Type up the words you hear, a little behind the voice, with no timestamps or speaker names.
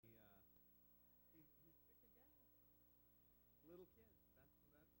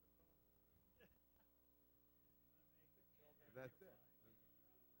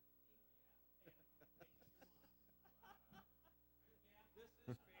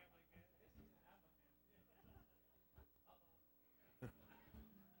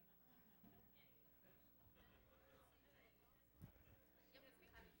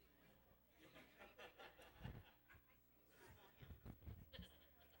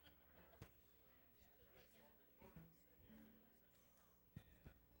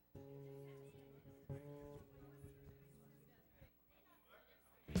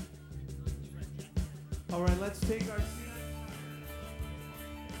All right, let's take our seat.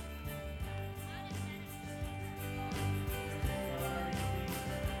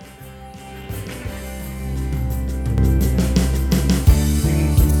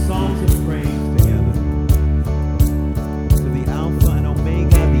 Singing some songs of praise together to the Alpha and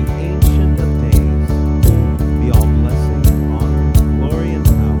Omega, the Ancient of Days. Be all blessing, honor, glory, and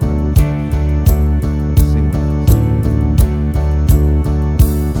power. Sing with us.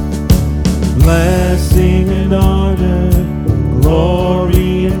 Blessing and honor,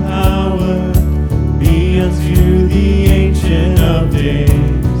 glory and power be unto the Ancient of Days.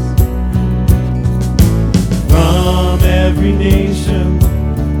 From every nation,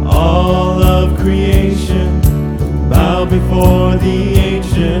 all of creation, bow before the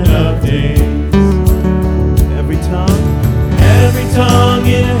Ancient of Days. Every tongue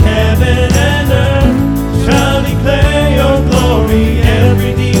in heaven and earth shall declare your glory.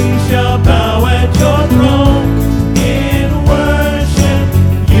 Every knee shall bow at your throne. In worship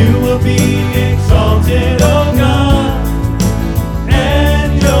you will be exalted, O God,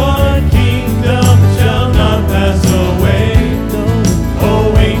 and your kingdom shall not pass away,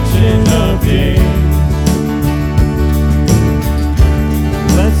 O Ancient of Days.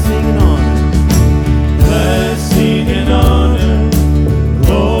 Blessing and honor, blessing and honor,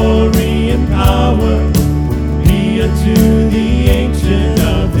 glory and power be unto the Ancient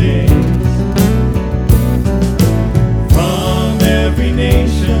of Days. From every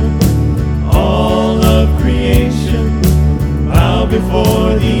nation, all of creation, bow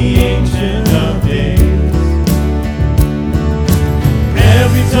before the Ancient of Days.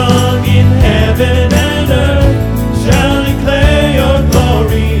 Every tongue in heaven and earth shall declare your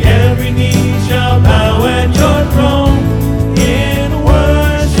glory. Every knee shall bow at your throne. In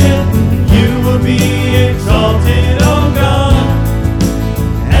worship you will be exalted, O God,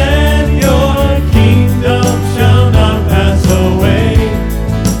 and your kingdom shall not pass away,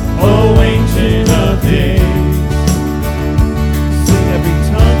 O Ancient of Days. Sing every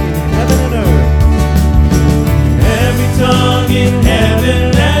tongue in heaven and earth. Every tongue in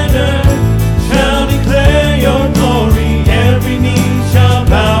heaven and earth shall declare your glory. Every knee shall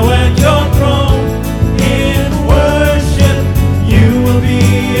bow at your throne. In worship you will be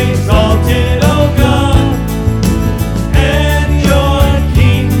exalted, O God, and your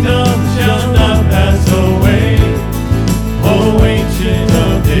kingdom shall not pass away, O Ancient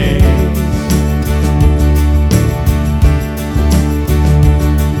of Days.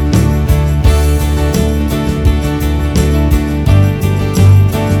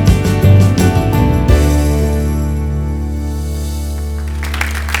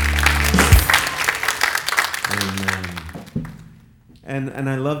 And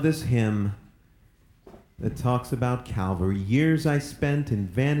I love this hymn that talks about Calvary. Years I spent in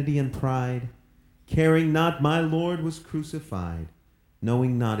vanity and pride, caring not my Lord was crucified,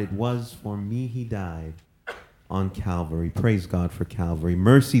 knowing not it was for me he died on Calvary. Praise God for Calvary.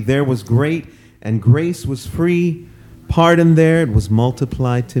 Mercy there was great, and grace was free. Pardon there, it was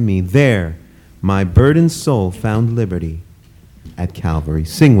multiplied to me. There my burdened soul found liberty at Calvary.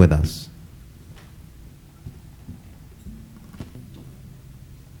 Sing with us.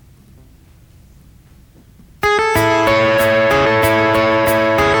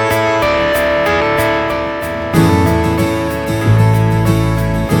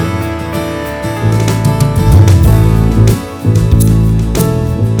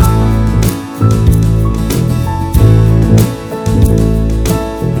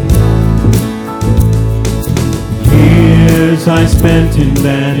 I spent in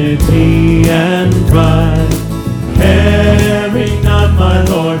vanity and pride, caring not my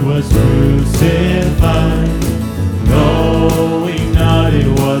Lord was crucified, knowing not it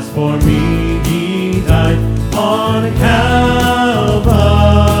was for me he died on Calvary.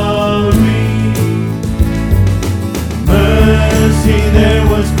 Mercy there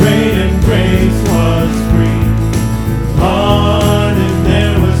was great and grace was free. Pardon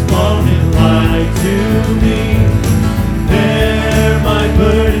there was multiplied to me. My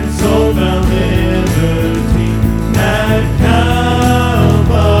burdened soul found liberty at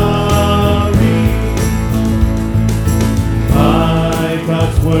Calvary.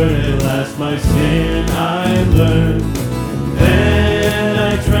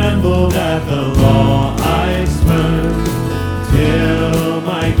 at the law I spurned, till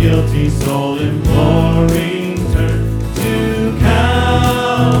my guilty soul imploring turned to Calvary.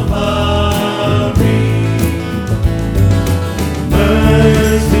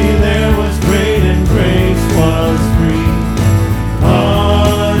 Mercy there was great and grace was free.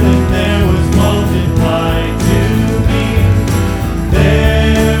 Pardon there was multiplied to me.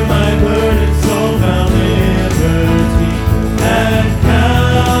 There my burdened soul found liberty at Calvary.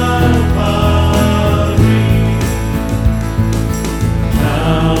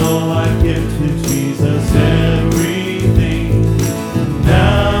 Now I give to Jesus everything.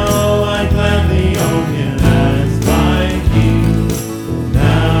 Now I gladly own him as my King.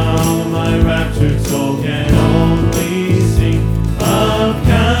 Now my raptured soul can only sing of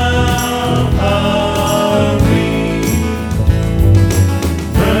Calvary.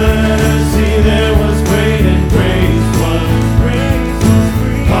 Mercy there was great and grace was free.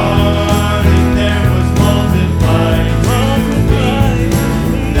 Pardon there was multiplied to me.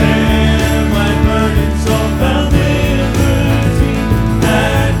 There my burdened soul found liberty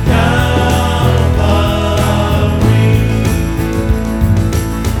at Calvary.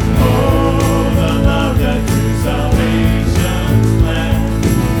 Oh, the love that through salvation's plan.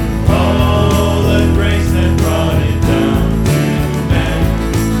 Oh, the grace that brought it down to man.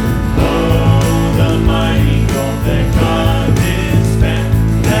 Oh, the mighty gulf that God did span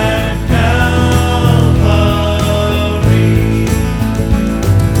at Calvary.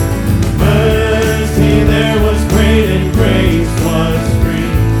 Mercy there was great and grace was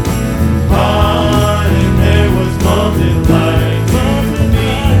free. Pardon there was multiplied to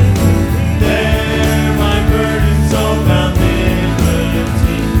me. There my burdened soul found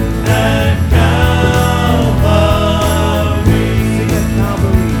liberty at Calvary. Sing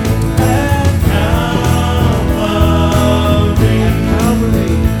at Calvary. At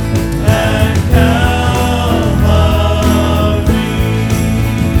Calvary. At Calvary.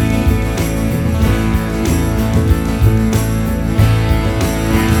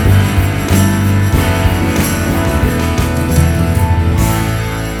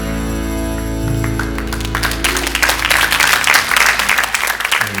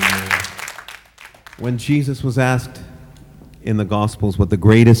 When Jesus was asked in the Gospels what the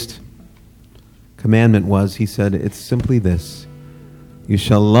greatest commandment was, he said, it's simply this: you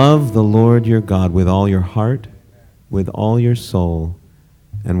shall love the Lord your God with all your heart, with all your soul,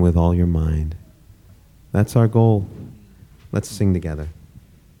 and with all your mind. That's our goal. Let's sing together.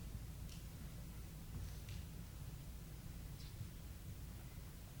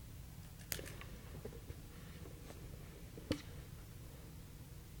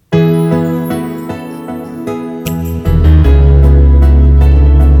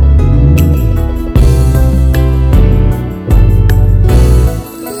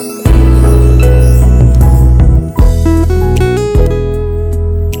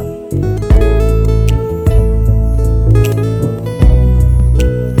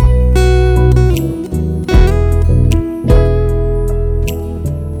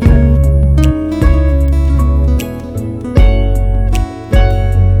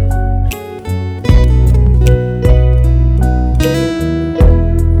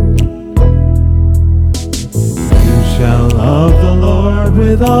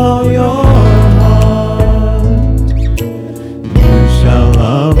 With all your heart, you shall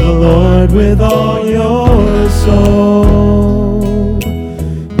love the Lord with all your soul.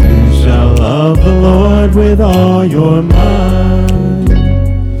 You shall love the Lord with all your mind,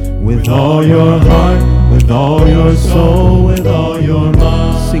 with all your heart, with all your soul, with all your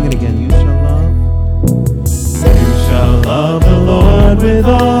mind. Sing it again. You shall love. You shall love the Lord with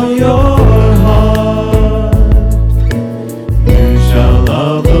all your heart. You shall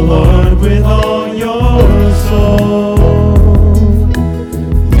love the Lord with all your soul.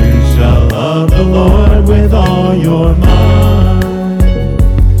 You shall love the Lord with all your mind,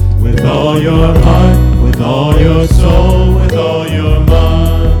 with all your heart, with all your soul, with all your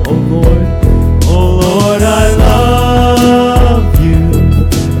mind. Oh Lord, I love you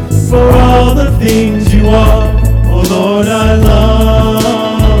for all the things you are. Oh Lord, I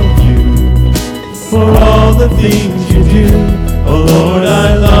love you for all the things you do. Oh Lord,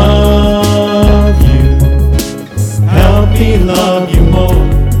 I love you. Help me love you more,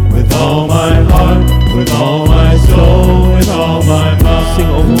 with all my heart, with all my soul, with all my mind. Sing,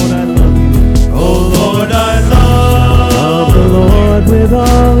 oh Lord, I love you. Oh Lord, I love the Lord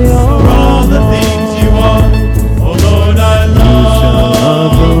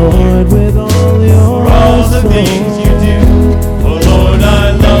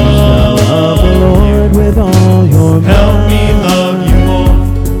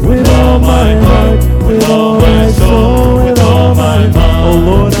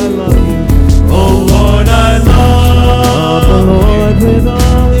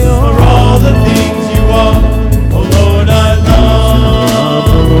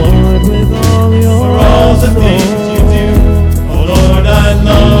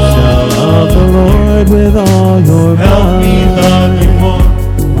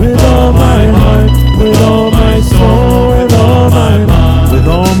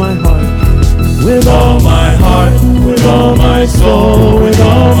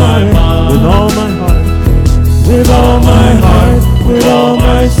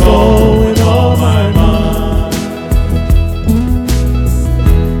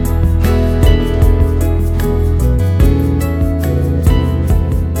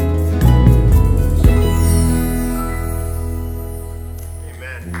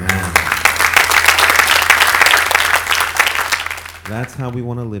That's how we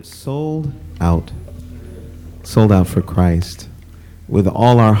want to live, sold out for Christ, with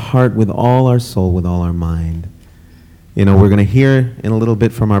all our heart, with all our soul, with all our mind. You know, we're going to hear in a little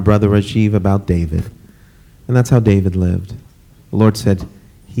bit from our brother Rajiv about David, and that's how David lived. The Lord said,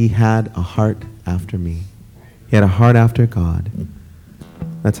 he had a heart after me. He had a heart after God.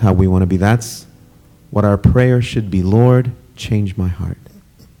 That's how we want to be. That's what our prayer should be. Lord, change my heart.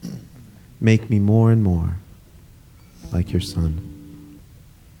 Make me more and more like your Son.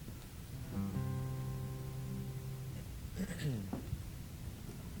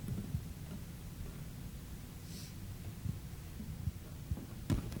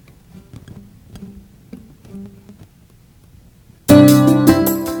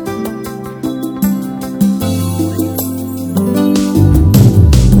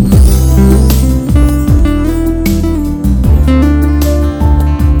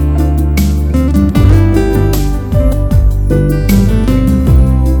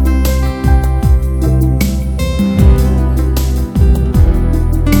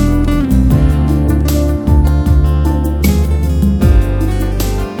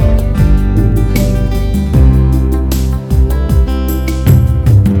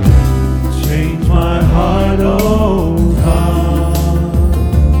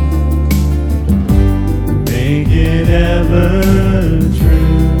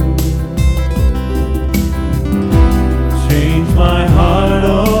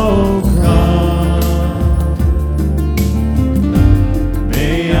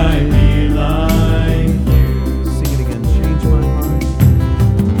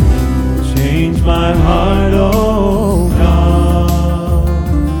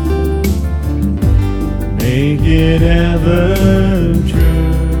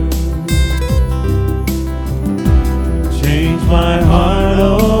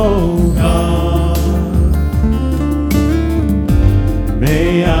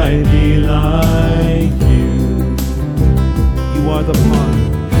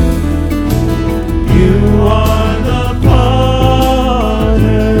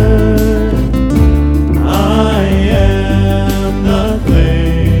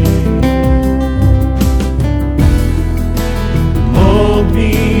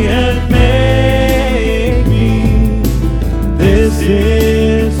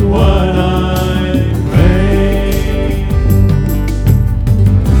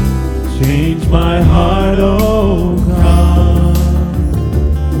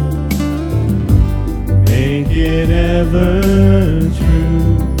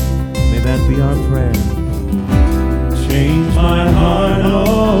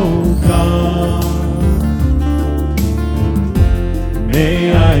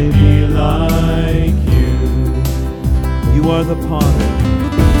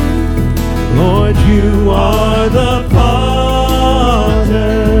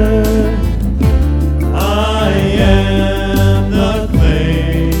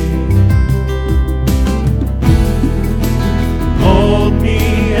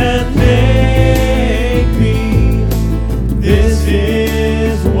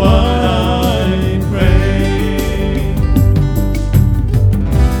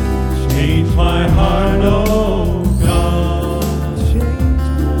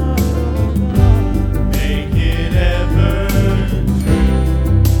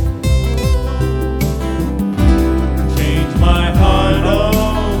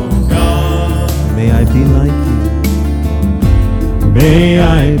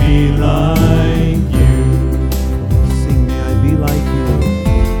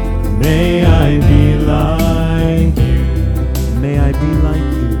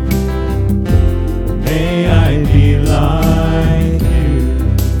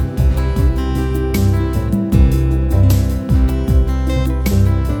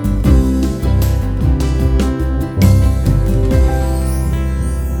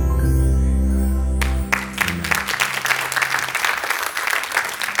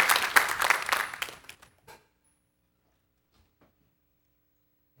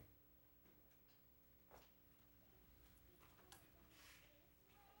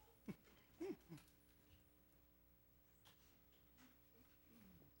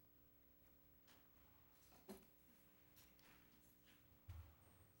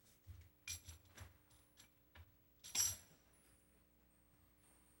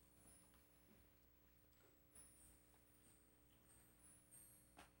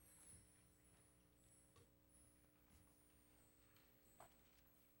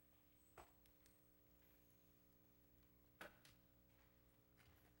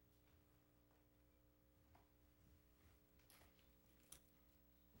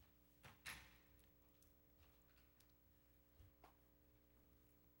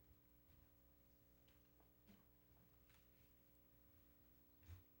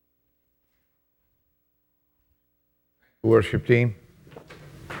 Worship team,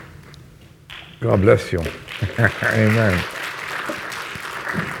 God bless you. Amen.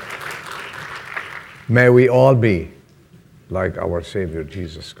 May we all be like our Savior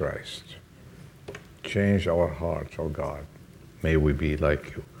Jesus Christ. Change our hearts, oh God. May we be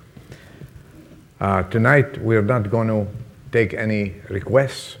like you. Tonight, we're not going to take any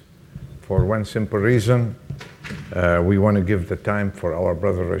requests for one simple reason. We want to give the time for our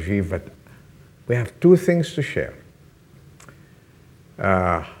brother Rajiv, but we have two things to share.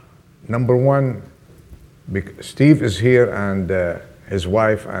 Number one, Steve is here and his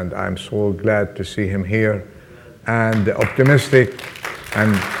wife, and I'm so glad to see him here and optimistic.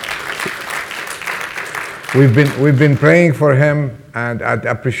 And we've been praying for him, and I'd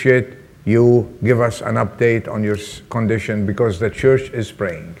appreciate you give us an update on your condition because the church is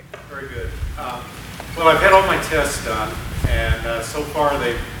praying. Very good. Well, I've had all my tests done, and so far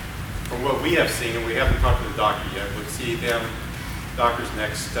from what we have seen, and we haven't talked to the doctor yet, we'll see doctors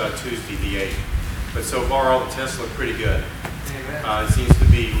next Tuesday, the 8th. But so far, all the tests look pretty good. It seems to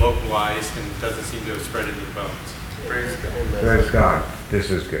be localized and doesn't seem to have spread into the bones. Praise God. Praise God. This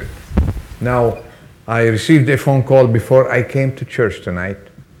is good. Now, I received a phone call before I came to church tonight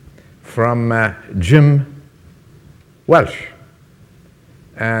from Jim Welsh.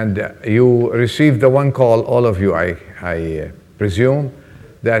 And you received the one call, all of you, I presume,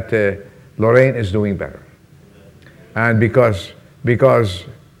 that Lorraine is doing better. And because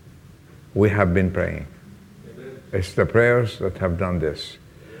we have been praying. It's the prayers that have done this.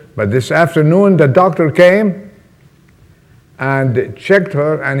 But this afternoon, the doctor came and checked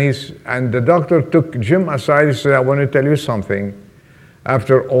her, and the doctor took Jim aside. He said, I want to tell you something.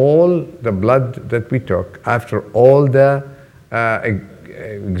 After all the blood that we took, after all the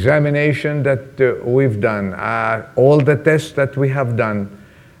examination that we've done, all the tests that we have done,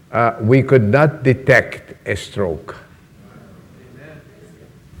 we could not detect a stroke.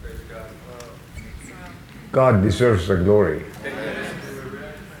 God deserves the glory.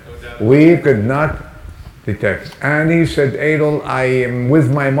 We could not detect. And he said, Adel, I am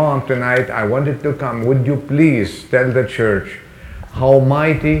with my mom tonight. I wanted to come. Would you please tell the church how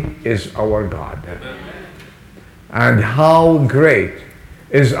mighty is our God? And how great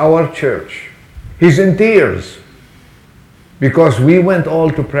is our church. He's in tears because we went all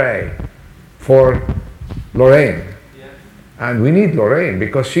to pray for Lorraine. And we need Lorraine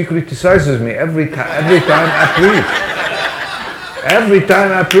because she criticizes me every time I preach. Every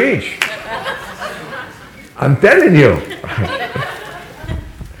time I preach. I'm telling you.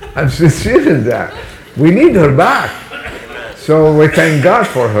 I'm sincere in that. We need her back. So we thank God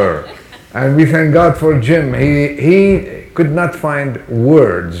for her. And we thank God for Jim. He could not find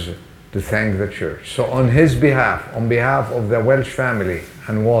words to thank the church. So on his behalf, on behalf of the Welsh family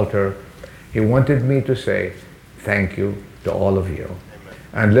and Walter, he wanted me to say thank you to all of you. Amen.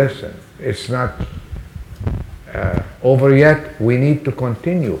 And listen, it's not over yet. We need to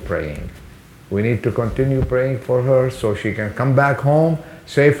continue praying. We need to continue praying for her so she can come back home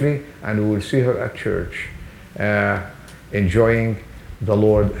safely, and we will see her at church enjoying the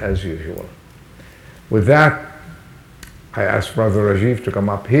Lord as usual. With that, I ask Brother Rajiv to come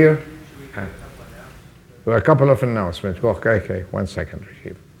up here. There are a couple of announcements. Okay, 1 second,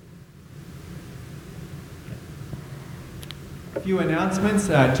 Rajiv. A few announcements.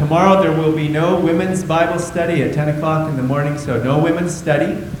 Tomorrow there will be no women's Bible study at 10 o'clock in the morning, so no women's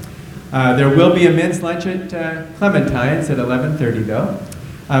study. There will be a men's lunch at Clementine's at 11:30 though.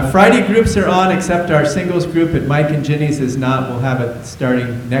 Friday groups are on, except our singles group at Mike and Ginny's is not. We'll have it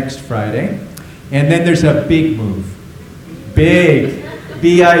starting next Friday. And then there's a big move. Big.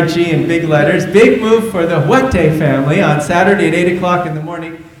 B-I-G in big letters. Big move for the Huete family on Saturday at 8 o'clock in the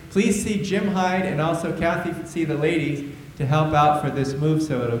morning. Please see Jim Hyde and also Kathy see the ladies to help out for this move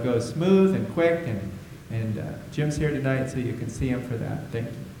so it'll go smooth and quick. And Jim's here tonight so you can see him for that. Thank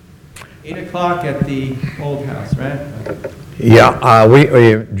you. 8 o'clock at the old house, right? Yeah,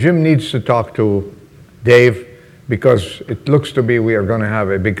 Jim needs to talk to Dave because it looks to be we are going to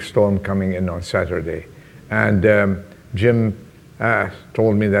have a big storm coming in on Saturday. And Jim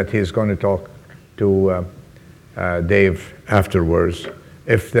told me that he's going to talk to Dave afterwards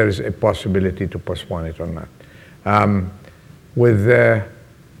if there is a possibility to postpone it or not.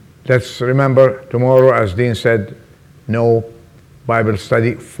 Let's remember tomorrow, as Dean said, no Bible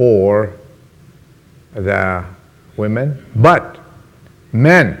study for the women, but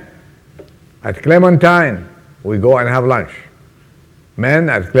men at Clementine, we go and have lunch. Men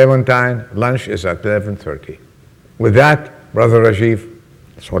at Clementine, lunch is at 11:30. With that, Brother Rajiv,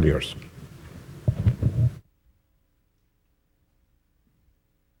 it's all yours.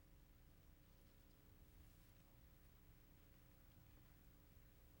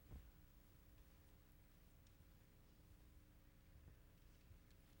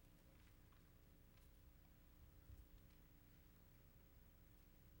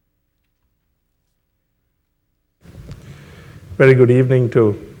 Very good evening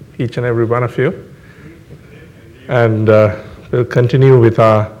to each and every one of you. And we'll continue with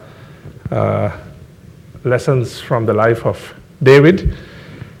our lessons from the life of David.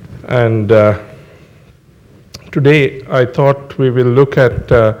 And today I thought we will look at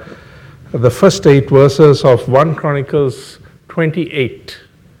the first 8 verses of 1 Chronicles 28.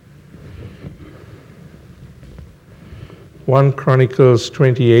 1 Chronicles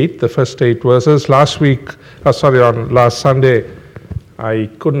 28, the first 8 verses. On last Sunday, I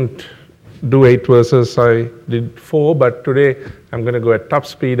couldn't do 8 verses. I did 4, but today I'm going to go at top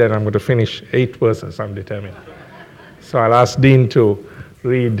speed and I'm going to finish 8 verses, I'm determined. So I'll ask Dean to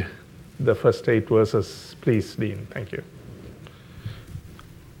read the first 8 verses. Please, Dean. Thank you.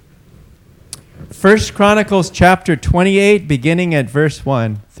 1 Chronicles chapter 28, beginning at verse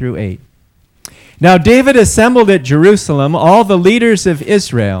 1 through 8. Now David assembled at Jerusalem all the leaders of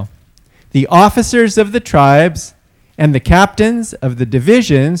Israel, the officers of the tribes, and the captains of the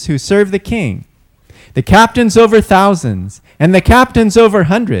divisions who serve the king, the captains over thousands, and the captains over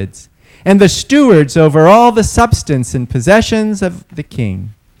hundreds, and the stewards over all the substance and possessions of the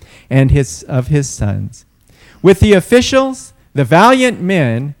king and of his sons, with the officials, the valiant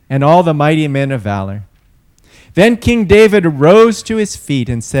men, and all the mighty men of valor. Then King David rose to his feet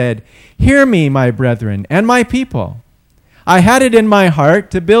and said, "Hear me, my brethren, and my people. I had it in my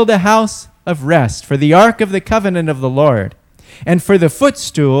heart to build a house of rest for the ark of the covenant of the Lord, and for the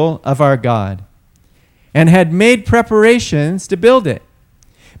footstool of our God, and had made preparations to build it.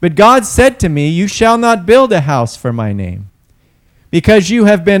 But God said to me, You shall not build a house for my name, because you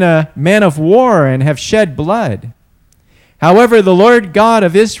have been a man of war and have shed blood. However, the Lord God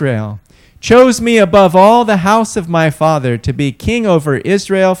of Israel chose me above all the house of my father to be king over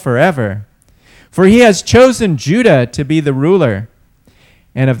Israel forever. For he has chosen Judah to be the ruler,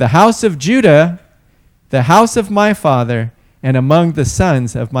 and of the house of Judah, the house of my father, and among the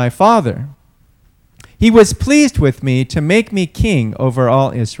sons of my father. He was pleased with me to make me king over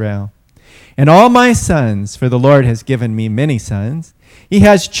all Israel. And all my sons, for the Lord has given me many sons, he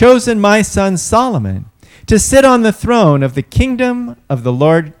has chosen my son Solomon to sit on the throne of the kingdom of the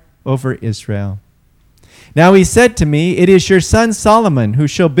Lord over Israel. Now he said to me, It is your son Solomon who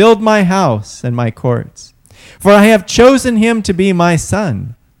shall build my house and my courts. For I have chosen him to be my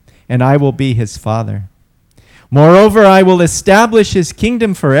son, and I will be his father. Moreover, I will establish his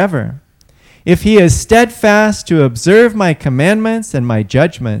kingdom forever, if he is steadfast to observe my commandments and my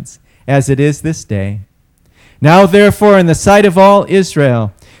judgments, as it is this day. Now therefore, in the sight of all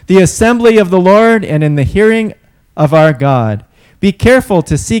Israel, the assembly of the Lord, and in the hearing of our God, be careful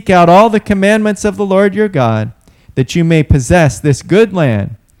to seek out all the commandments of the Lord your God, that you may possess this good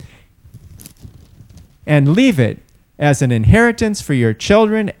land, and leave it as an inheritance for your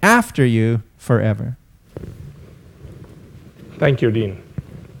children after you forever. Thank you, Dean.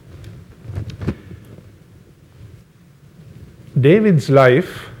 David's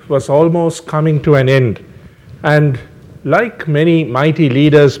life was almost coming to an end, and like many mighty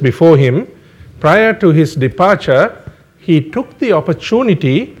leaders before him, prior to his departure, he took the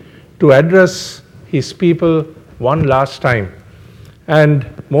opportunity to address his people one last time. And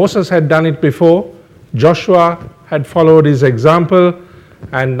Moses had done it before, Joshua had followed his example,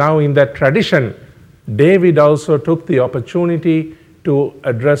 and now in that tradition, David also took the opportunity to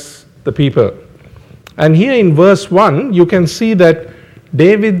address the people. And here in verse 1, you can see that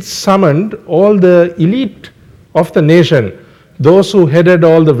David summoned all the elite of the nation, those who headed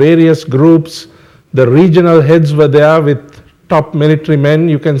all the various groups. The regional heads were there with top military men,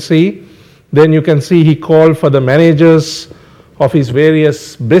 you can see. Then you can see he called for the managers of his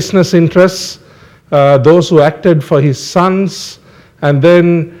various business interests, those who acted for his sons, and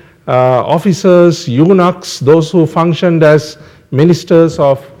then officers, eunuchs, those who functioned as ministers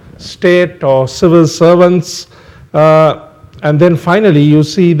of state or civil servants. And then finally you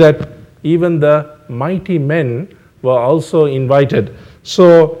see that even the mighty men were also invited.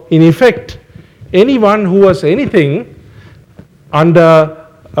 So in effect, anyone who was anything under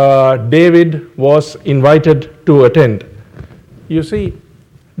David was invited to attend. You see,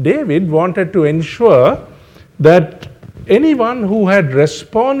 David wanted to ensure that anyone who had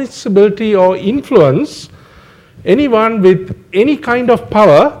responsibility or influence, anyone with any kind of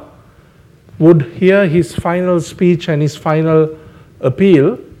power, would hear his final speech and his final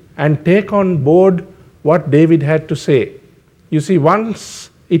appeal and take on board what David had to say. You see, once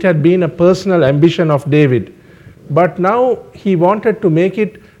it had been a personal ambition of David, but now he wanted to make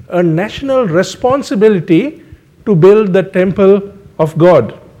it a national responsibility to build the temple of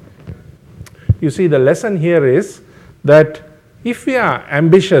God. You see, the lesson here is that if we are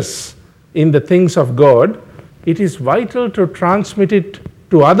ambitious in the things of God, it is vital to transmit it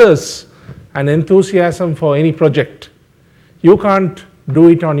to others, an enthusiasm for any project. You can't do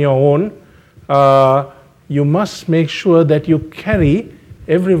it on your own. You must make sure that you carry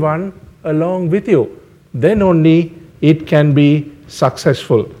everyone along with you. Then only it can be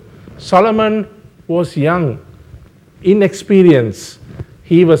successful. Solomon was young, inexperienced.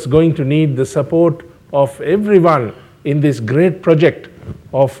 He was going to need the support of everyone in this great project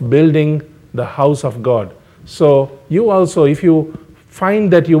of building the house of God. So you also, if you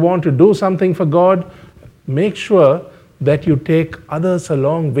find that you want to do something for God, make sure that you take others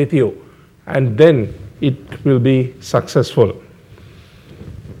along with you, and then it will be successful.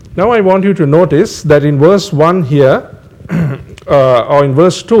 Now I want you to notice that in verse 1 here, or in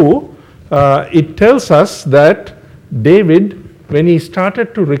verse 2, it tells us that David, when he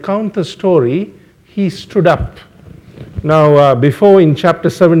started to recount the story, he stood up. Now, before in chapter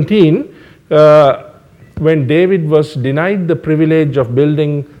 17, when David was denied the privilege of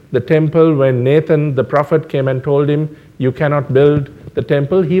building the temple, when Nathan the prophet came and told him, you cannot build the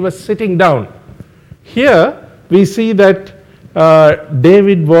temple, he was sitting down. Here, we see that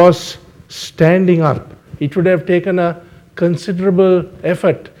David was standing up. It would have taken a considerable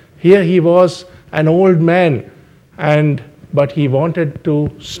effort. Here he was an old man, but he wanted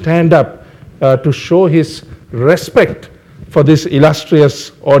to stand up to show his respect for this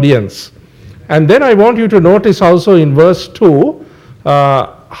illustrious audience. And then I want you to notice also in verse 2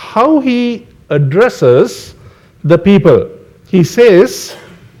 how he addresses the people. He says,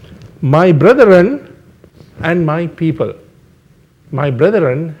 my brethren and my people. My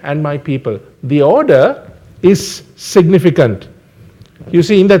brethren and my people. The order is significant. You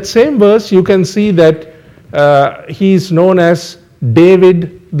see, in that same verse, you can see that he is known as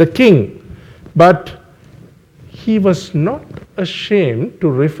David the king. But he was not ashamed to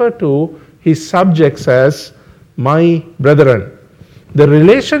refer to his subjects as my brethren. The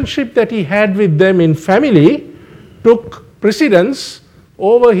relationship that he had with them in family took precedence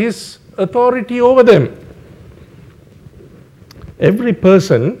over his authority over them. Every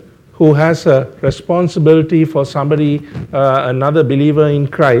person who has a responsibility for somebody, another believer in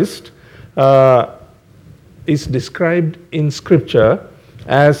Christ, is described in Scripture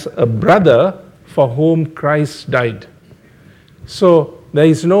as a brother for whom Christ died. So there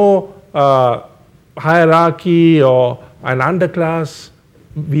is no hierarchy or an underclass.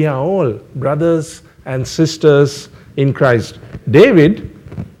 We are all brothers and sisters in Christ. David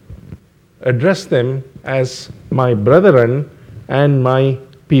addressed them as my brethren and my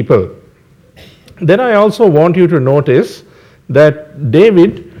people. Then I also want you to notice that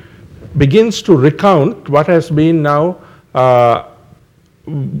David begins to recount what has been now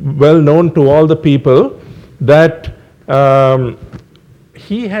well known to all the people, that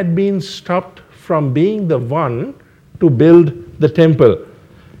he had been stopped from being the one to build the temple.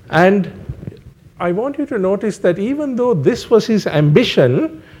 And I want you to notice that even though this was his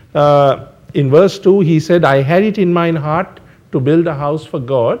ambition, in verse 2 he said, I had it in mine heart to build a house for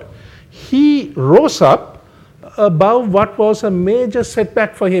God. He rose up above what was a major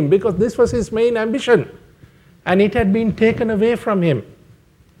setback for him, because this was his main ambition and it had been taken away from him.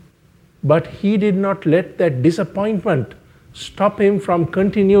 But he did not let that disappointment stop him from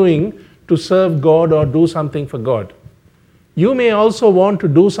continuing to serve God or do something for God. You may also want to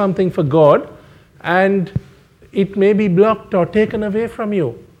do something for God and it may be blocked or taken away from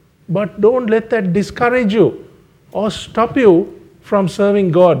you. But don't let that discourage you or stop you from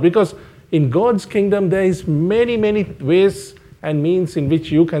serving God, because in God's kingdom there is many, many ways and means in which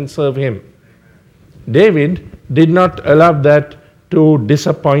you can serve Him. David did not allow that to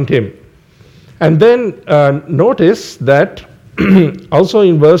disappoint him. And then notice that also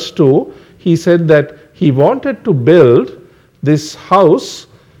in verse 2, he said that he wanted to build this house,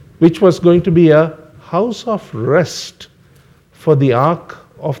 which was going to be a house of rest for the ark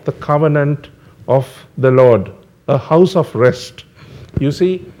of the covenant of the Lord. A house of rest. You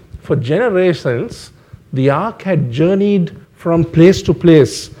see, for generations, the ark had journeyed from place to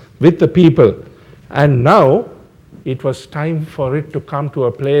place with the people, and now it was time for it to come to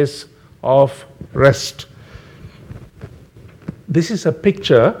a place of rest. This is a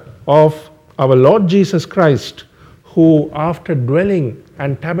picture of our Lord Jesus Christ, who, after dwelling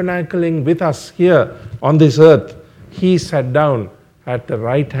and tabernacling with us here on this earth, he sat down at the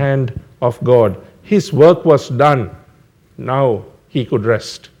right hand of God. His work was done. Now he could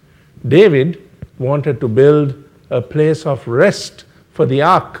rest. David wanted to build a place of rest for the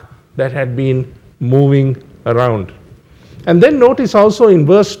ark that had been moving around. And then notice also in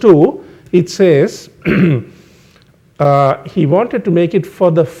verse 2, it says, he wanted to make it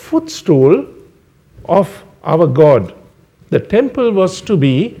for the footstool of our God. The temple was to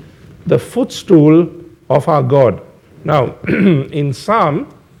be the footstool of our God. Now, in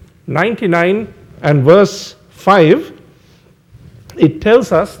Psalm 99 and verse 5, it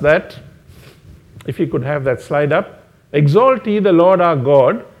tells us that, if you could have that slide up, exalt ye the Lord our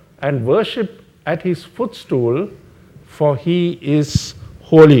God and worship at his footstool, for he is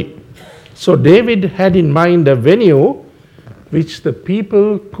holy. So David had in mind a venue which the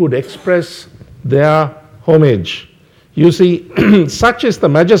people could express their homage. You see, such is the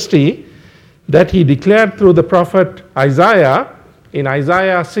majesty that he declared through the prophet Isaiah in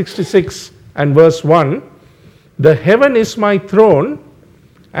Isaiah 66 and verse 1, the heaven is my throne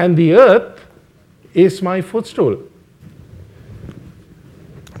and the earth is my footstool.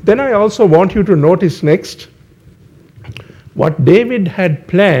 Then I also want you to notice next, what David had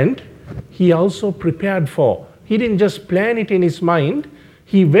planned, he also prepared for. He didn't just plan it in his mind,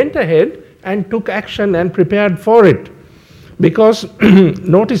 he went ahead and took action and prepared for it. Because,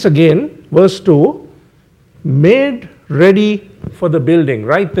 notice again, verse 2, made ready for the building,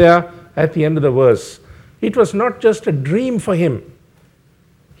 right there at the end of the verse. It was not just a dream for him.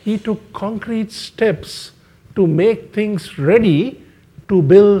 He took concrete steps to make things ready to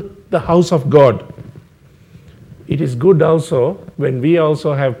build the house of God. It is good also, when we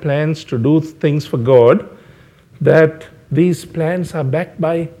also have plans to do things for God, that these plans are backed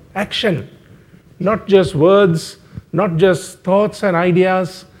by action. Not just words, not just thoughts and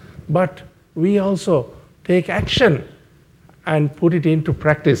ideas, but we also take action and put it into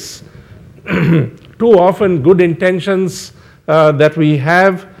practice. Too often good intentions that we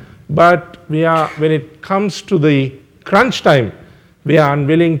have, but when it comes to the crunch time, we are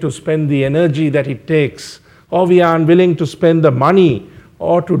unwilling to spend the energy that it takes, or we are unwilling to spend the money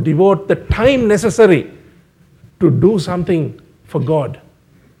or to devote the time necessary to do something for God.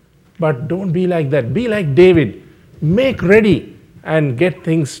 But don't be like that. Be like David. Make ready and get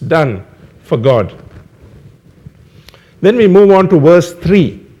things done for God. Then we move on to verse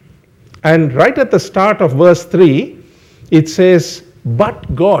 3. And right at the start of verse 3, it says,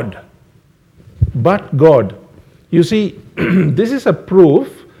 but God. But God. You see, this is a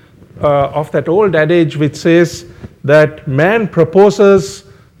proof of that old adage which says that man proposes,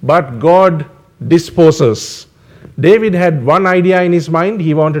 but God disposes. David had one idea in his mind.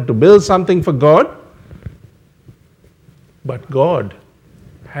 He wanted to build something for God. But God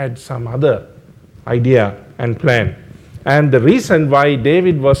had some other idea and plan. And the reason why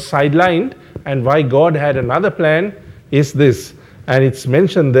David was sidelined and why God had another plan is this. And it's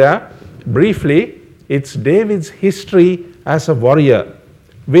mentioned there briefly. It's David's history as a warrior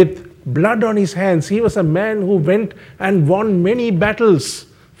with blood on his hands. He was a man who went and won many battles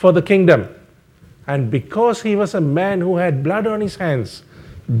for the kingdom. And because he was a man who had blood on his hands,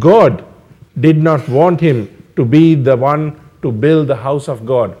 God did not want him to be the one to build the house of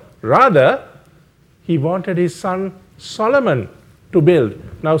God. Rather, he wanted his son Solomon to build.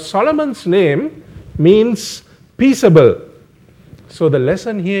 Now, Solomon's name means peaceable. So the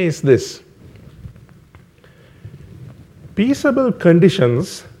lesson here is this. Peaceable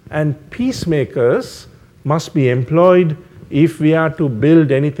conditions and peacemakers must be employed if we are to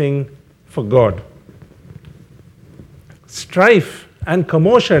build anything for God. Strife and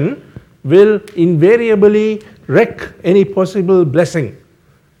commotion will invariably wreck any possible blessing.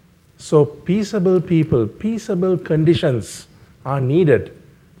 So peaceable people, peaceable conditions are needed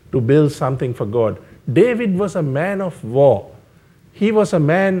to build something for God. David was a man of war. He was a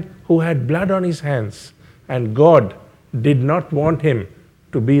man who had blood on his hands, and God did not want him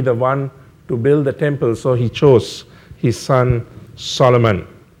to be the one to build the temple, so he chose his son Solomon.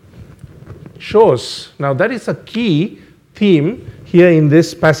 Chose. Now that is a key theme here in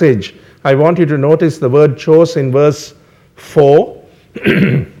this passage. I want you to notice the word chose in verse 4.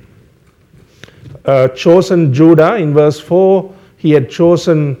 Chosen Judah in verse 4. He had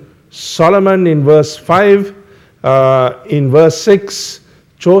chosen Solomon in verse 5. In verse 6,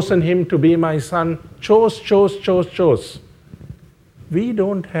 chosen him to be my son. Chose. We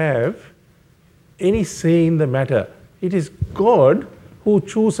don't have any say in the matter. It is God who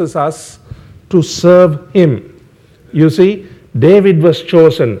chooses us to serve him. You see, David was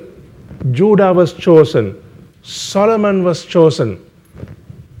chosen, Judah was chosen, Solomon was chosen.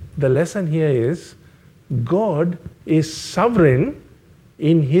 The lesson here is God is sovereign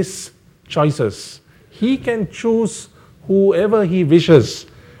in his choices. He can choose whoever he wishes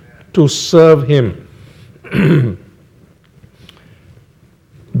to serve him.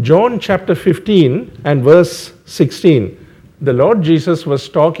 John chapter 15 and verse 16. The Lord Jesus was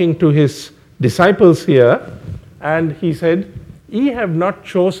talking to his disciples here, and he said, "Ye have not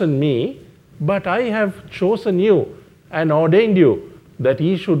chosen me, but I have chosen you and ordained you that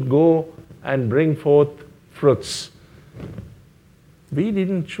ye should go and bring forth fruits. We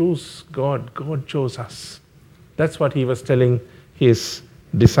didn't choose God, God chose us. That's what he was telling his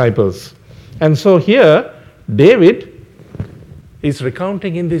disciples. And so here, David is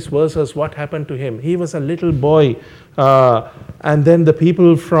recounting in these verses what happened to him. He was a little boy, and then the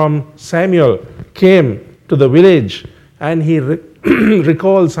people from Samuel came to the village, and he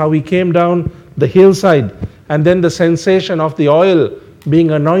recalls how he came down the hillside, and then the sensation of the oil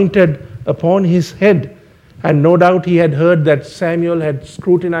being anointed upon his head. And no doubt he had heard that Samuel had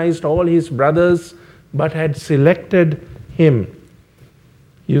scrutinized all his brothers, but had selected him.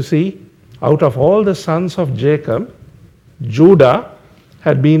 You see, out of all the sons of Jacob, Judah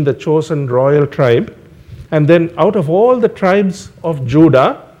had been the chosen royal tribe. And then out of all the tribes of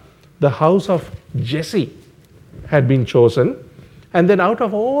Judah, the house of Jesse had been chosen. And then out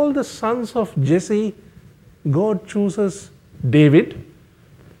of all the sons of Jesse, God chooses David.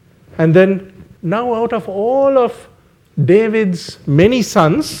 And then now out of all of David's many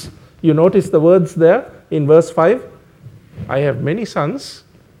sons, you notice the words there in verse 5, I have many sons.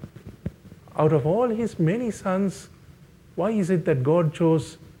 Out of all his many sons, why is it that God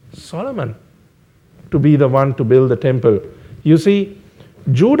chose Solomon to be the one to build the temple? You see,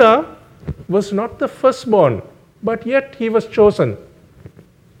 Judah was not the firstborn, but yet he was chosen.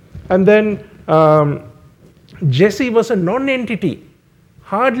 And then Jesse was a non-entity,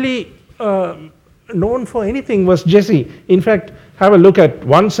 hardly known for anything was Jesse. In fact, have a look at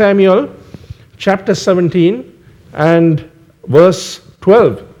 1 Samuel chapter 17 and verse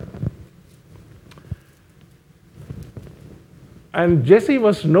 12. And Jesse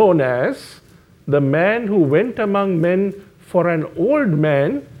was known as the man who went among men for an old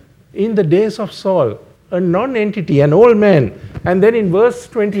man in the days of Saul, a non-entity, an old man. And then in verse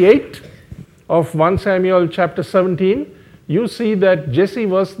 28 of 1 Samuel chapter 17, you see that Jesse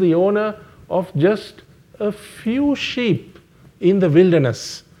was the owner of just a few sheep in the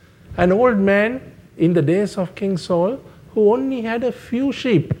wilderness. An old man in the days of King Saul who only had a few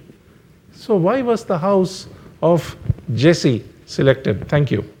sheep. So why was the house of Jesse selected?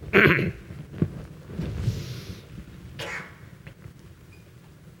 Thank you.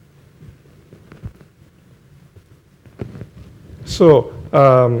 So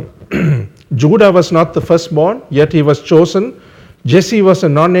Judah was not the firstborn, yet he was chosen. Jesse was a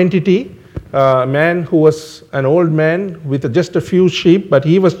non-entity, a man who was an old man with just a few sheep, but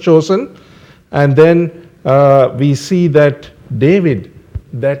he was chosen. And then we see that David,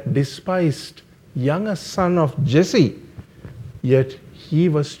 that despised younger son of Jesse, yet he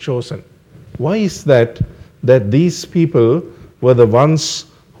was chosen. Why is that these people were the ones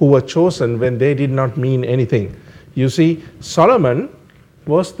who were chosen when they did not mean anything? You see, Solomon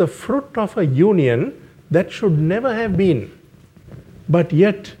was the fruit of a union that should never have been, but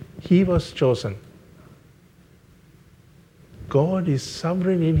yet he was chosen. God is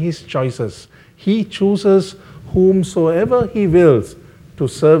sovereign in his choices. He chooses whomsoever he wills to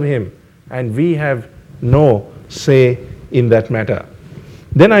serve him, and we have no say in that matter.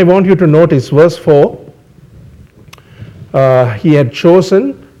 Then I want you to notice verse 4. He had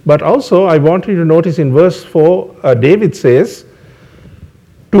chosen, but also I want you to notice in verse 4, David says,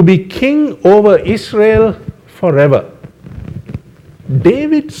 to be king over Israel forever.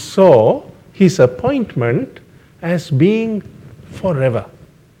 David saw his appointment as being forever.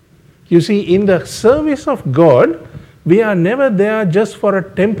 You see, in the service of God, we are never there just for a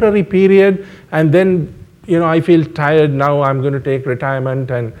temporary period and then, I feel tired now, I'm going to take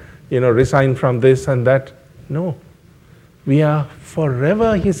retirement and, resign from this and that. No. We are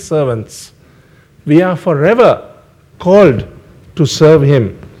forever his servants. We are forever called to serve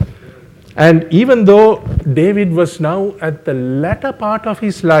him. And even though David was now at the latter part of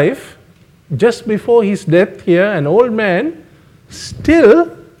his life, just before his death here, an old man,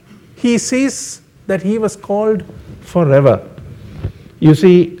 still he sees that he was called forever. You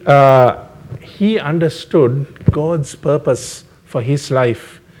see, he understood God's purpose for his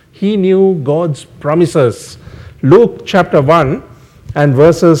life. He knew God's promises. Luke chapter 1 and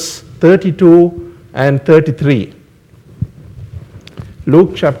verses 32 and 33.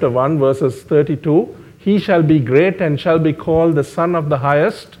 Luke chapter 1 verses 32. He shall be great and shall be called the Son of the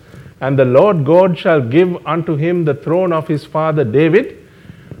Highest, and the Lord God shall give unto him the throne of his father David,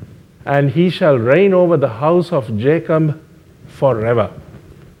 and he shall reign over the house of Jacob forever.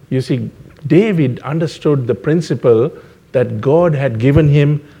 You see, David understood the principle that God had given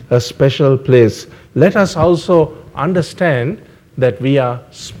him a special place. Let us also understand that we are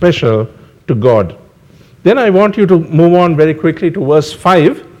special to God. Then I want you to move on very quickly to verse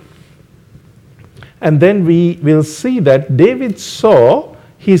 5. And then we will see that David saw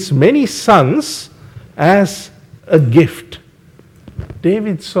his many sons as a gift.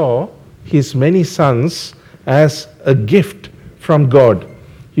 David saw his many sons as a gift from God.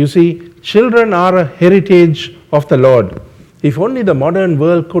 You see, children are a heritage of the Lord. If only the modern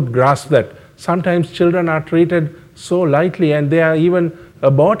world could grasp that. Sometimes children are treated so lightly and they are even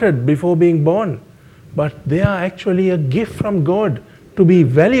aborted before being born. But they are actually a gift from God to be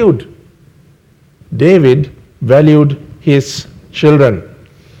valued. David valued his children.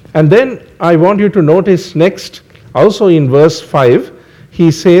 And then I want you to notice next, also in verse 5,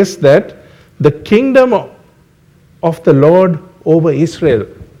 he says that the kingdom of the Lord over Israel.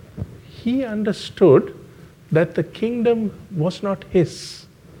 He understood that the kingdom was not his.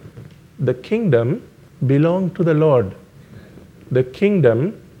 The kingdom belonged to the Lord. The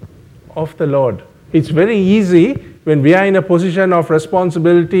kingdom of the Lord. It's very easy when we are in a position of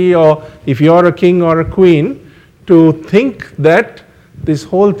responsibility, or if you are a king or a queen, to think that this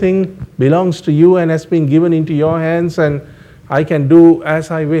whole thing belongs to you and has been given into your hands and I can do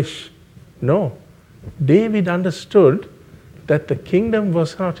as I wish. No. David understood that the kingdom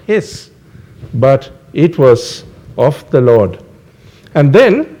was not his, but it was of the Lord. And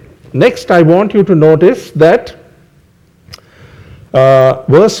then, next I want you to notice that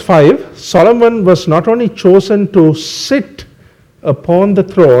verse 5, Solomon was not only chosen to sit upon the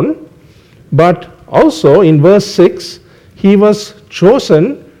throne, but also in verse 6, he was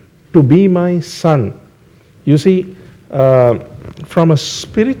chosen to be my son. You see, from a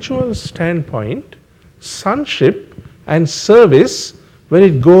spiritual standpoint, sonship and service, when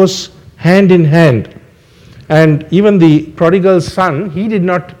it goes hand in hand. And even the prodigal son, he did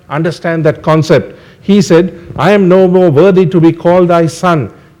not understand that concept. He said, I am no more worthy to be called thy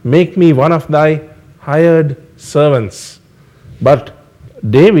son. Make me one of thy hired servants. But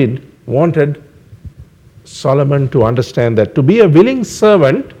David wanted Solomon to understand that to be a willing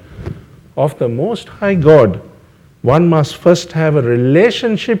servant of the Most High God, one must first have a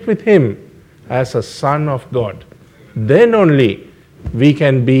relationship with him as a son of God. Then only we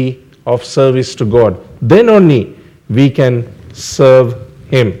can be of service to God. Then only we can serve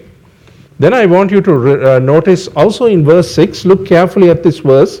him. Then I want you to notice also in verse 6, look carefully at this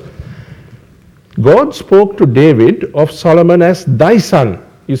verse. God spoke to David of Solomon as thy son.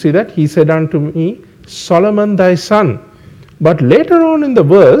 You see that? He said unto me, Solomon thy son. But later on in the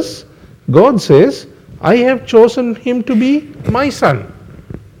verse, God says, I have chosen him to be my son.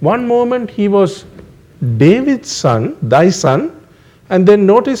 One moment he was David's son, thy son, and then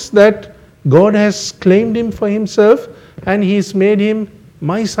notice that God has claimed him for himself and he's made him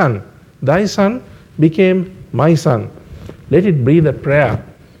my son. Thy son became my son. Let it be the prayer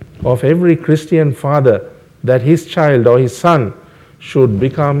of every Christian father that his child or his son should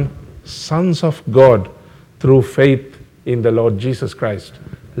become sons of God through faith in the Lord Jesus Christ.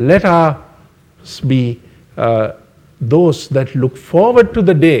 Let us be those that look forward to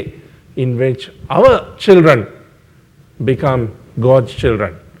the day in which our children become God's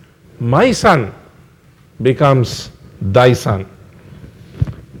children. My son becomes thy son.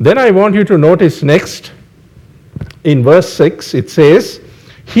 Then I want you to notice next, in verse 6, it says,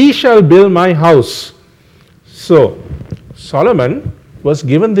 he shall build my house. So, Solomon was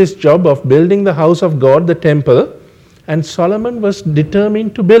given this job of building the house of God, the temple, and Solomon was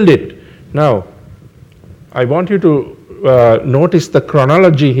determined to build it. Now, I want you to notice the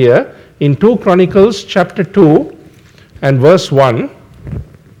chronology here. In 2 Chronicles chapter 2 and verse 1,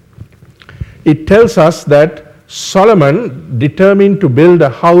 it tells us that Solomon determined to build a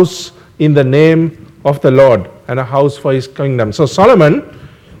house in the name of the Lord and a house for his kingdom. So Solomon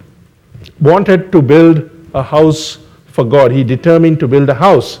wanted to build a house for God. He determined to build a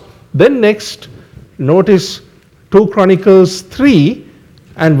house. Then next, notice 2 Chronicles 3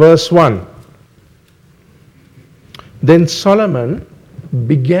 and verse 1. Then Solomon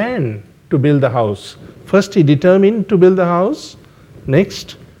began to build the house. First he determined to build the house.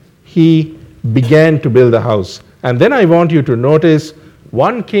 Next, he began to build the house. And then I want you to notice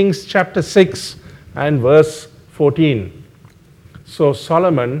 1 Kings chapter 6 and verse 14. So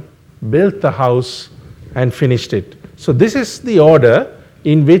Solomon built the house and finished it. So this is the order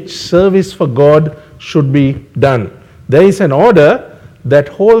in which service for God should be done. There is an order that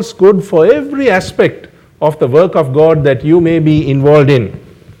holds good for every aspect of the work of God that you may be involved in.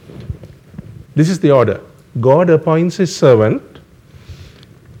 This is the order. God appoints his servant.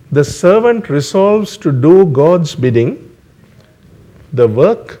 The servant resolves to do God's bidding. The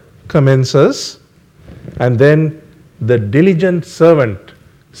work commences, and then the diligent servant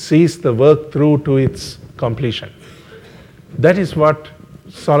sees the work through to its completion. That is what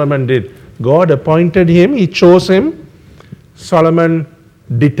Solomon did. God appointed him, he chose him. Solomon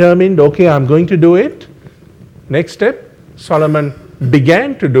determined, okay, I'm going to do it. Next step, Solomon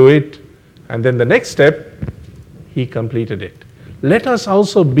began to do it. And then the next step, he completed it. Let us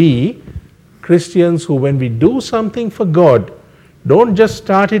also be Christians who, when we do something for God, don't just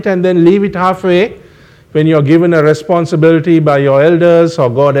start it and then leave it halfway. When you're given a responsibility by your elders or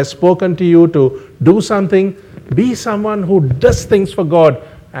God has spoken to you to do something, be someone who does things for God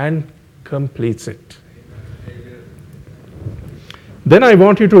and completes it. Then I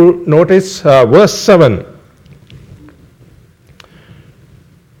want you to notice verse 7.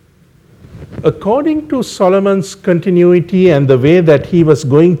 According to Solomon's continuity and the way that he was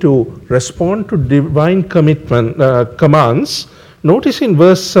going to respond to divine commands, notice in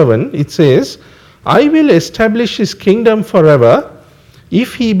verse 7 it says, I will establish his kingdom forever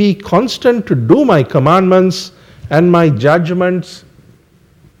if he be constant to do my commandments and my judgments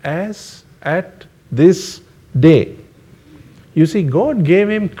as at this day. You see, God gave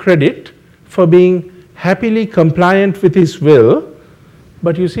him credit for being happily compliant with his will,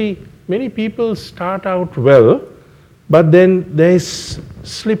 but you see, many people start out well, but then there is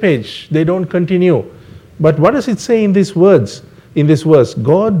slippage, they don't continue. But what does it say in these words? In this verse,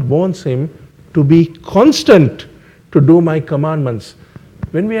 God wants him to be constant to do my commandments.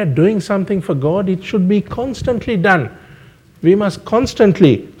 When we are doing something for God, it should be constantly done. We must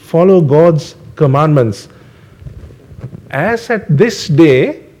constantly follow God's commandments. As at this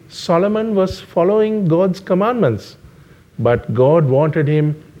day, Solomon was following God's commandments, but God wanted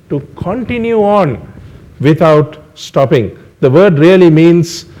him to continue on without stopping. The word really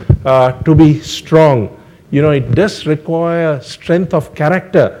means to be strong. You know, it does require strength of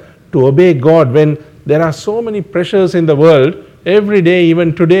character to obey God when there are so many pressures in the world. Every day,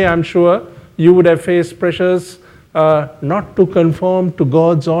 even today, I'm sure, you would have faced pressures not to conform to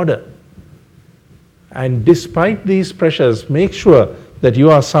God's order. And despite these pressures, make sure that you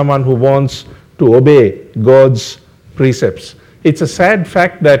are someone who wants to obey God's precepts. It's a sad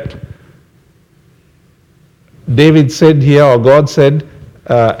fact that David said here, or God said,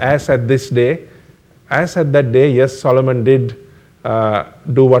 as at this day. As at that day, yes, Solomon did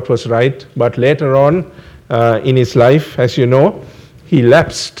do what was right, but later on in his life, as you know, he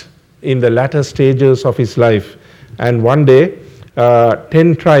lapsed in the latter stages of his life. And one day,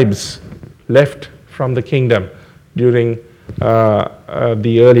 10 tribes left from the kingdom during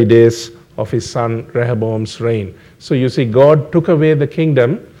the early days of his son Rehoboam's reign. So you see, God took away the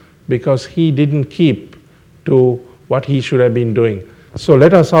kingdom because he didn't keep to what he should have been doing. So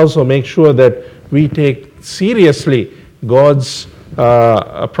let us also make sure that we take seriously God's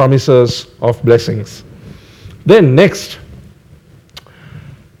promises of blessings. Then next,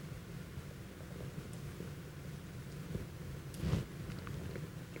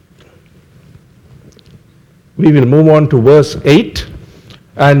 we will move on to verse 8.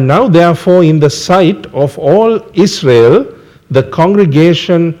 And now therefore in the sight of all Israel, the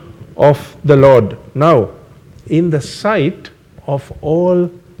congregation of the Lord. Now, in the sight of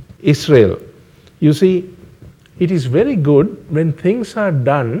all Israel. You see, it is very good when things are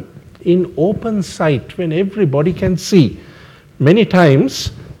done in open sight, when everybody can see. Many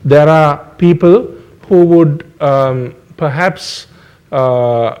times there are people who would perhaps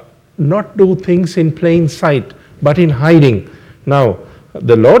not do things in plain sight, but in hiding. Now,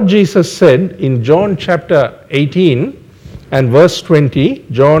 the Lord Jesus said in John chapter 18 and verse 20,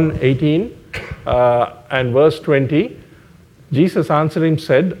 John 18 and verse 20, Jesus answering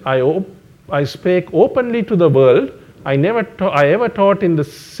said, I spake openly to the world. I ever taught in the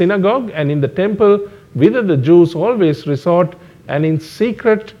synagogue and in the temple, whither the Jews always resort, and in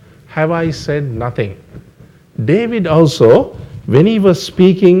secret have I said nothing. David also, when he was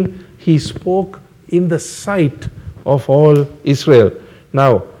speaking, he spoke in the sight of all Israel.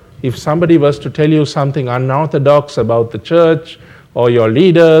 Now, if somebody was to tell you something unorthodox about the church or your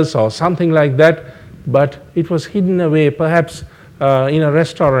leaders or something like that, but it was hidden away, perhaps in a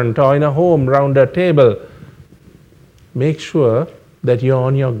restaurant or in a home round a table, make sure that you're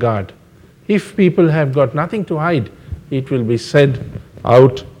on your guard. If people have got nothing to hide, it will be said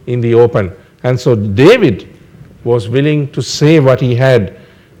out in the open. And so David was willing to say what he had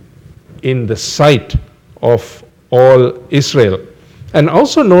in the sight of all Israel. And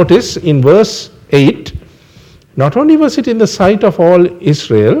also notice in verse 8, not only was it in the sight of all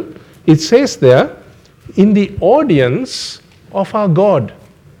Israel, it says there, in the audience of our God.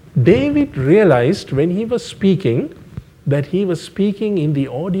 David realized when he was speaking that he was speaking in the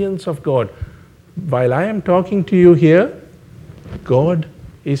audience of God. While I am talking to you here, God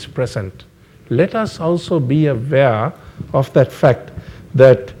is present. Let us also be aware of that fact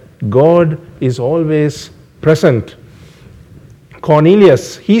that God is always present.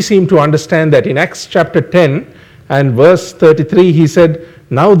 Cornelius, he seemed to understand that. In Acts chapter 10 and verse 33, he said,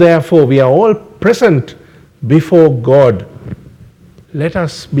 "Now therefore we are all present before God." Let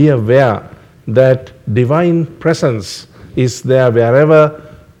us be aware that divine presence is there wherever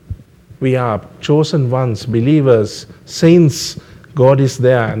we are, chosen ones, believers, saints. God is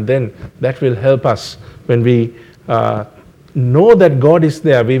there, and then that will help us. When we know that God is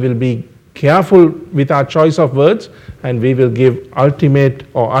there, we will be careful with our choice of words, and we will give ultimate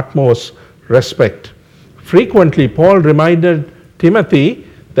or utmost respect. Frequently, Paul reminded Timothy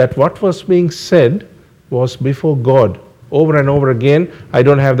that what was being said was before God. Over and over again, I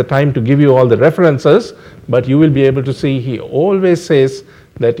don't have the time to give you all the references, but you will be able to see he always says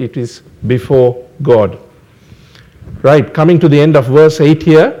that it is before God. Right, coming to the end of verse 8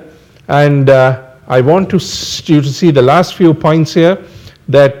 here, and I want you to see the last few points here,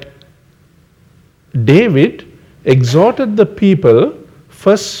 that David exhorted the people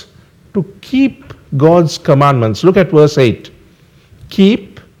first to keep God's commandments. Look at verse 8.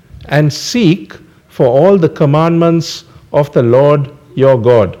 Keep and seek for all the commandments of the Lord your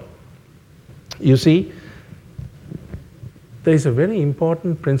God. You see, there is a very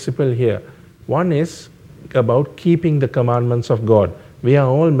important principle here. One is about keeping the commandments of God. We are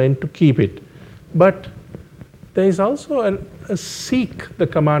all meant to keep it. But there is also a seek the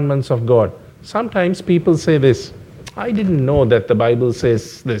commandments of God. Sometimes people say this, "I didn't know that the Bible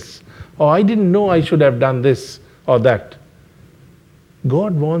says this," or "I didn't know I should have done this or that."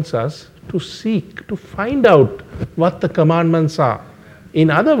 God wants us to seek, to find out what the commandments are. In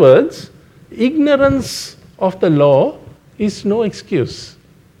other words, ignorance of the law is no excuse.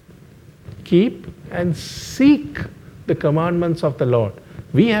 Keep and seek the commandments of the Lord.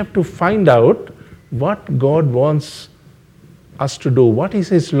 We have to find out what God wants us to do. What is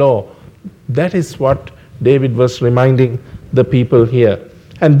His law? That is what David was reminding the people here.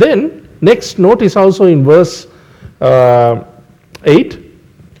 And then, next, notice also in verse 8,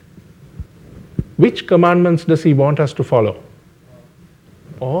 which commandments does he want us to follow?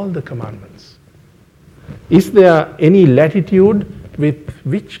 All the commandments. Is there any latitude with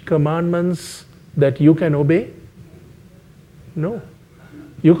which commandments that you can obey? No.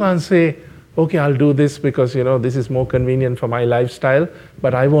 You can't say, "Okay, I'll do this because, this is more convenient for my lifestyle,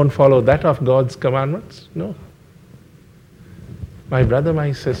 but I won't follow that of God's commandments." No. My brother,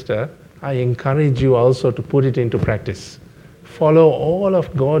 my sister, I encourage you also to put it into practice. Follow all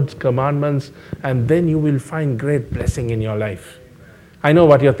of God's commandments, and then you will find great blessing in your life. I know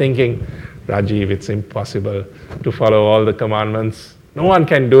what you're thinking, "Rajiv, it's impossible to follow all the commandments. No one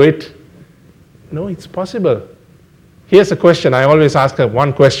can do it." No, it's possible. Here's a question. I always ask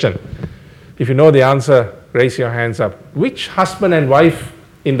one question. If you know the answer, raise your hands up. Which husband and wife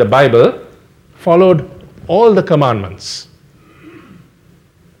in the Bible followed all the commandments?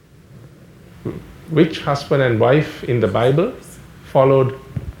 Which husband and wife in the Bible followed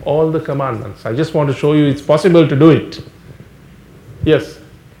all the commandments? I just want to show you it's possible to do it. Yes?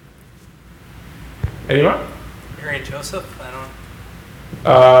 Anyone? Mary and Joseph? I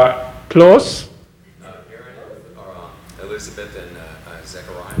don't. Close. Elizabeth and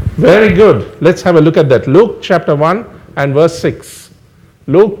Zechariah. Very good. Let's have a look at that. Luke chapter 1 and verse 6.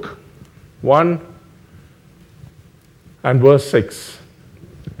 Luke 1 and verse 6.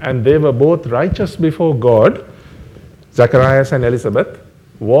 And they were both righteous before God, Zacharias and Elizabeth,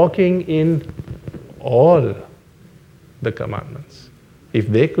 walking in all the commandments. If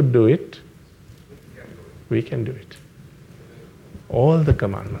they could do it, we can do it. All the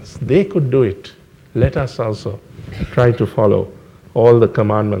commandments. They could do it. Let us also try to follow all the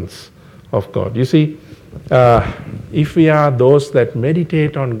commandments of God. You see, if we are those that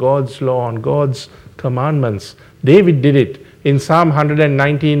meditate on God's law, on God's commandments, David did it. In Psalm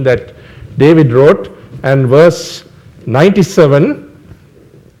 119 that David wrote, and verse 97,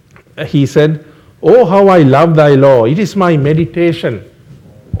 he said, "Oh, how I love thy law. It is my meditation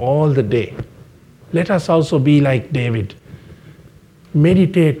all the day." Let us also be like David.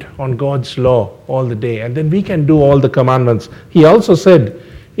 Meditate on God's law all the day, and then we can do all the commandments. He also said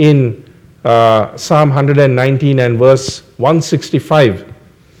in Psalm 119 and verse 165,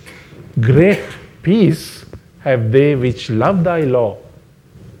 "Great peace have they which love thy law."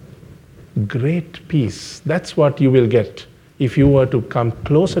 Great peace. That's what you will get if you were to come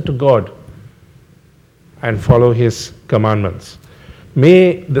closer to God and follow His commandments.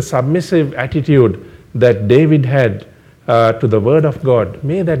 May the submissive attitude that David had to the Word of God,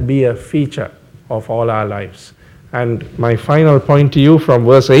 may that be a feature of all our lives. And my final point to you from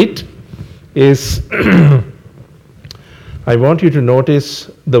verse 8 is I want you to notice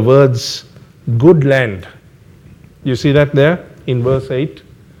the words good land. You see that there in verse 8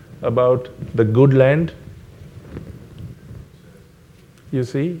 about the good land? You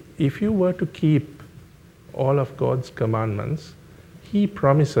see, if you were to keep all of God's commandments, He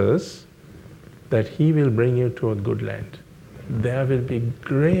promises that He will bring you to a good land. There will be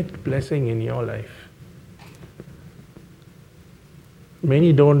great blessing in your life.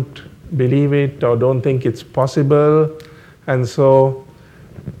 Many don't believe it or don't think it's possible, and so,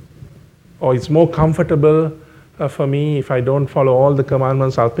 or it's more comfortable for me if I don't follow all the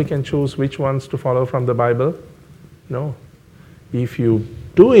commandments, I'll pick and choose which ones to follow from the Bible. No. If you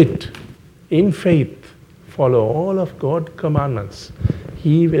do it in faith, follow all of God's commandments,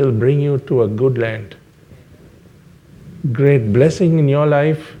 He will bring you to a good land. Great blessing in your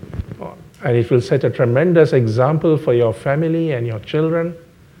life, and it will set a tremendous example for your family and your children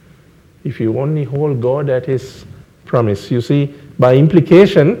if you only hold God at His promise. You see, by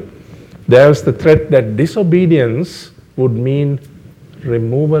implication, there's the threat that disobedience would mean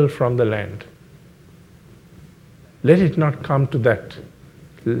removal from the land. Let it not come to that.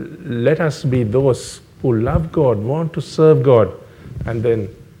 Let us be those who love God, want to serve God, and then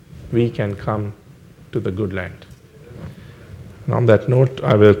we can come to the good land. And on that note,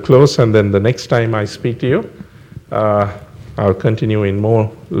 I will close, and then the next time I speak to you, I'll continue in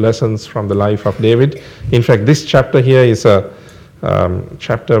more lessons from the life of David. In fact, this chapter here is a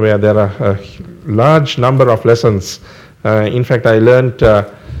chapter where there are a large number of lessons. In fact, I learned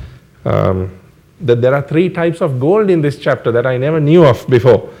that there are 3 types of gold in this chapter that I never knew of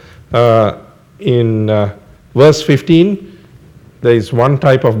before. In verse 15, there is 1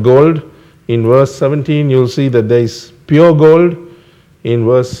 type of gold. In verse 17, you'll see that there is pure gold. In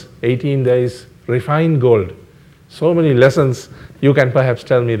verse 18, there is refined gold. So many lessons. You can perhaps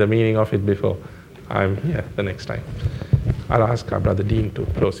tell me the meaning of it before I'm here the next time. I'll ask our Brother Dean to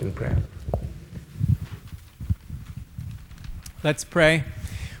close in prayer. Let's pray.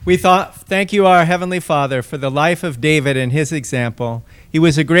 We thank you, our Heavenly Father, for the life of David and his example. He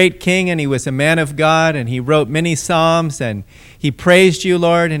was a great king, and he was a man of God, and he wrote many psalms, and he praised you,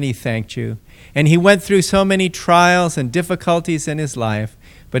 Lord, and he thanked you. And he went through so many trials and difficulties in his life,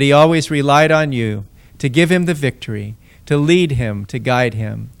 but he always relied on you to give him the victory, to lead him, to guide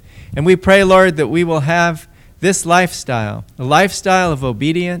him. And we pray, Lord, that we will have this lifestyle, a lifestyle of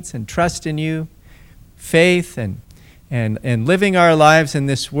obedience and trust in you, faith, and living our lives in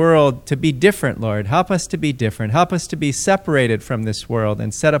this world to be different, Lord. Help us to be different. Help us to be separated from this world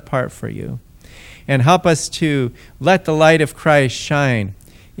and set apart for you. And help us to let the light of Christ shine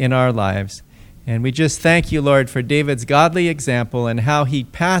in our lives. And we just thank you, Lord, for David's godly example and how he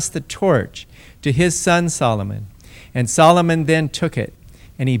passed the torch to his son Solomon. And Solomon then took it,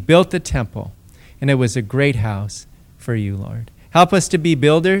 and he built the temple. And it was a great house for you, Lord. Help us to be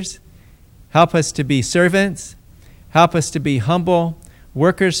builders. Help us to be servants. Help us to be humble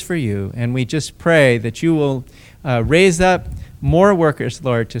workers for you. And we just pray that you will raise up more workers,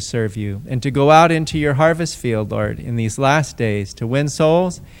 Lord, to serve you and to go out into your harvest field, Lord, in these last days to win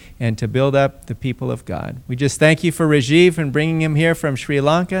souls and to build up the people of God. We just thank you for Rajiv and bringing him here from Sri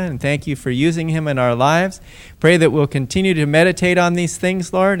Lanka, and thank you for using him in our lives. Pray that we'll continue to meditate on these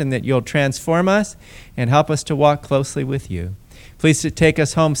things, Lord, and that you'll transform us and help us to walk closely with you. Please take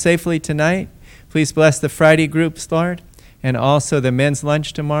us home safely tonight. Please bless the Friday groups, Lord, and also the men's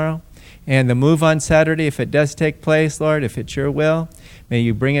lunch tomorrow. And the move on Saturday, if it does take place, Lord, if it's your will, may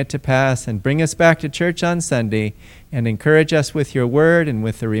you bring it to pass and bring us back to church on Sunday and encourage us with your word and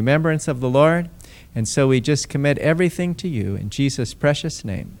with the remembrance of the Lord. And so we just commit everything to you in Jesus' precious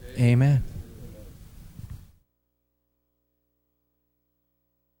name. Amen.